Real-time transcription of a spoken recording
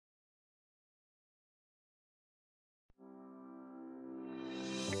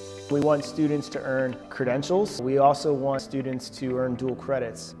We want students to earn credentials. We also want students to earn dual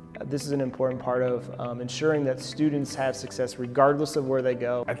credits. This is an important part of ensuring that students have success regardless of where they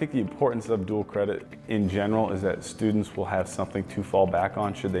go. I think the importance of dual credit in general is that students will have something to fall back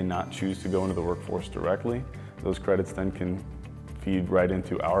on should they not choose to go into the workforce directly. Those credits then can feed right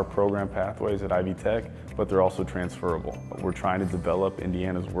into our program pathways at Ivy Tech, but they're also transferable. We're trying to develop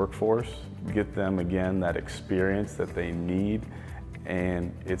Indiana's workforce, get them again that experience that they need,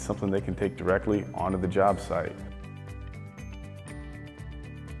 and it's something they can take directly onto the job site.